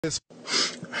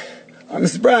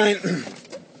Mr. Bryant,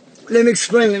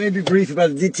 let me be brief about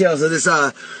the details of this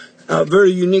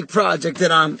very unique project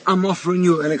that I'm offering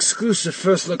you an exclusive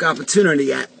first look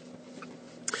opportunity at.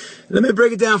 Let me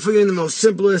break it down for you in the most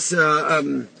simplest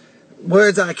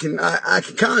words I can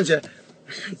conjure.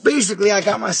 Basically, I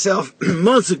got myself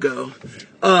months ago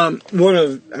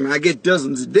I get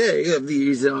dozens a day of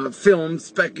these films,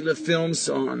 speculative films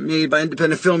made by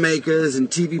independent filmmakers and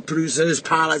TV producers,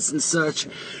 pilots and such,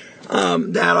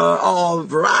 that are all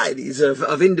varieties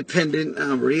of independent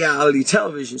reality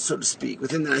television, so to speak,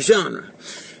 within that genre.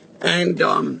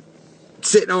 And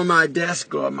sitting on my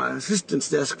desk, or my assistant's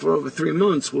desk, for over 3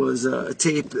 months was a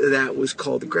tape that was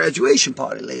called The Graduation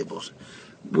Party Labels.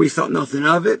 We thought nothing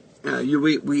of it.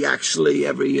 We actually,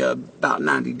 every about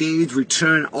 90 days,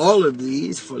 return all of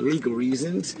these for legal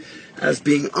reasons as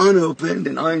being unopened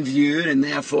and unviewed, and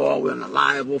therefore we're not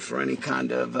liable for any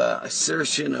kind of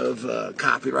assertion of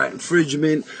copyright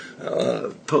infringement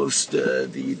post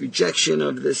the rejection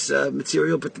of this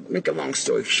material. But to make a long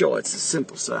story short, it's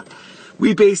simple, sir.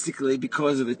 We basically,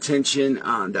 because of the tension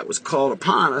that was called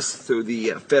upon us through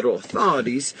the federal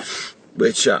authorities,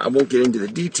 which I won't get into the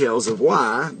details of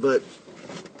why, but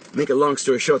make a long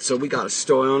story short, so we got a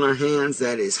story on our hands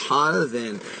that is hotter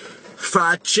than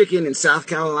fried chicken in South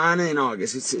Carolina in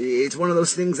August. It's one of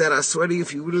those things that I swear to you,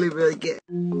 if you really get...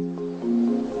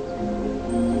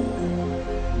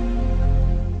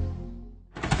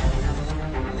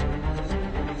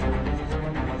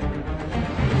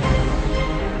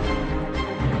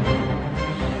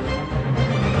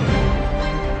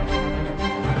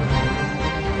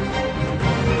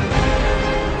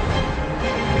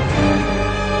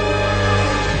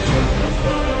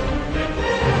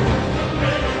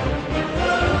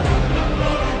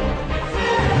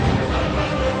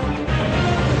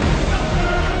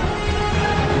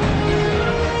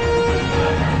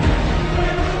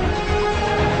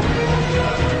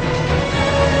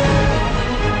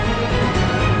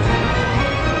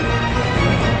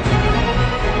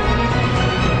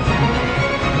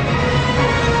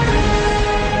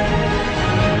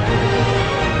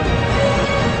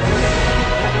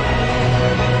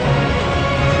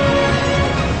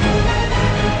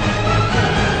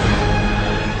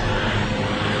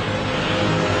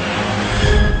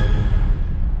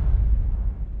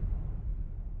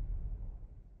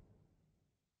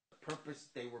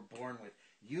 Purpose they were born with.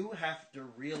 You have to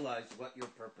realize what your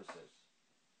purpose is.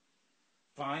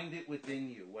 Find it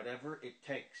within you, whatever it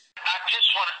takes. I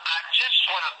just want to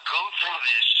go through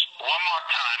this one more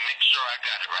time, make sure I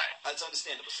got it right. That's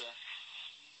understandable, sir.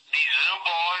 These little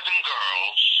boys and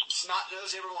girls,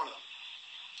 Snot-nosed, every one of them.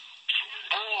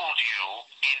 fooled you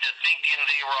into thinking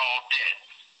they were all dead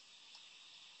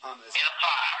in a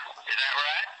fire. Is that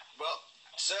right? Well,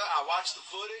 sir, I watched the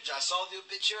footage. I saw the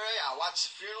obituary. I watched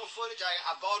the funeral footage.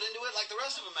 I bought into it like the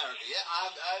rest of America. Yeah, I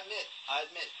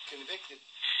admit, convicted,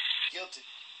 guilty.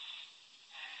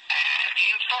 And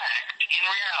in fact, in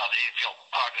reality, if you'll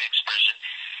pardon the expression,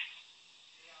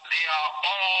 they are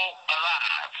all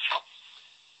alive.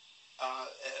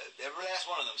 Every last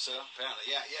one of them, sir, apparently.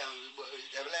 Yeah.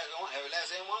 Every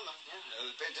last one of them. Yeah.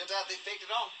 It turns out they faked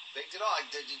it all.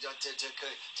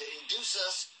 To induce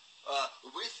us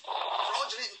with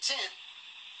fraudulent intent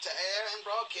to air and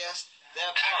broadcast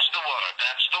their part.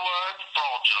 That's the word,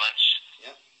 fraudulence.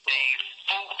 Yep. They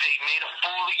made a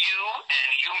fool of you, and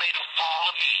you made a fool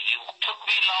of me. You took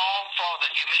me long for the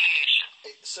humiliation.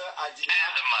 Sir, I did and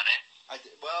not... the money.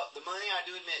 Well, the money, I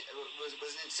do admit, was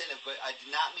an incentive, but I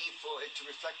did not mean for it to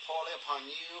reflect poorly upon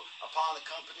you, upon the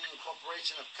company and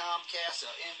corporation of Comcast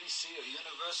or NBC or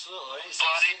Universal or any...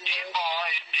 But it did,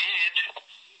 boy, it did.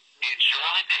 It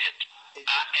surely did.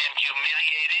 I am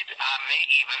humiliated. I may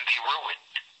even be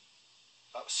ruined.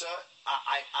 Sir,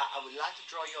 I would like to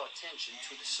draw your attention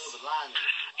to the silver lining.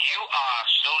 You are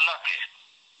so lucky.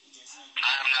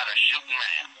 I am not a shooting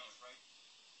man.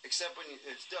 Except when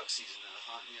it's duck season,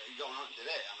 you're going hunting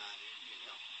today. I mean,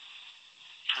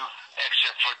 Now,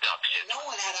 except for ducks. No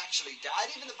one had actually died,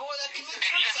 even the boy that committed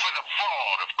except for the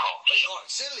fraud, of course. Well,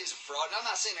 certainly he's a fraud, and I'm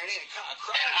not saying there ain't a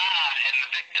crime. And the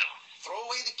victim. Throw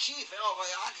away the key.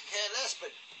 I could care less,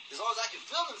 but as long as I can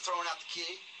film him throwing out the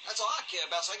key, that's all I care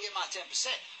about, so I can get my 10%.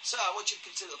 So I want you to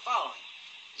consider the following.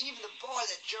 Even the boy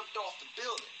that jumped off the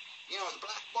building, the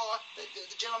black boy, the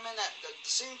gentleman the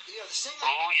singer.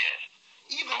 Oh, yes.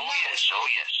 Even yes.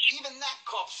 that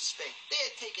corpse was fake. They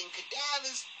had taken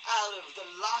cadavers out of the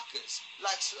lockers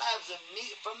like slabs of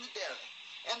meat from the deli.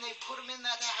 And they put them in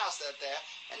that house and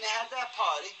they had that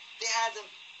party. They had them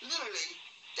literally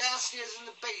downstairs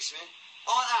in the basement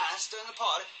on ice during the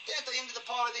party. Then at the end of the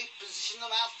party, they position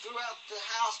them out throughout the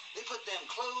house. They put them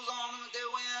clothes on them that they're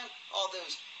wearing, all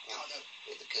those, you know,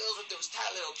 the girls with those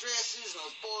tight little dresses, and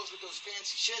those boys with those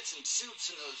fancy shirts and suits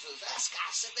and those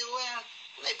ascots that they were wearing.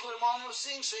 And they put them on those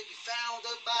things so they'd be found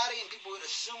with their body and people would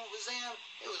assume it was them.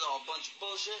 It was all a bunch of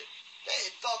bullshit. They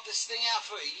had thought this thing out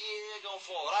for a year going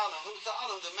forward. I don't know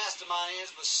who the mastermind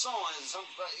is, but someone is some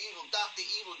evil doctor,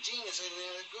 evil genius in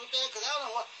the group there, because I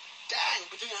don't know what. Dang,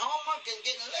 between homework and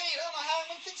getting laid, I don't know how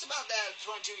anyone thinks about that at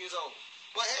 22 years old.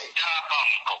 But hey,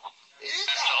 Diabolical. it is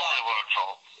That's the only diabolical. word for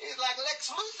it. It's like Lex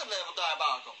Luthor level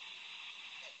diabolical.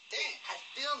 They had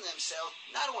filmed themselves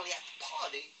not only at the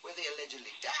party where they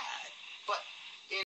allegedly died, but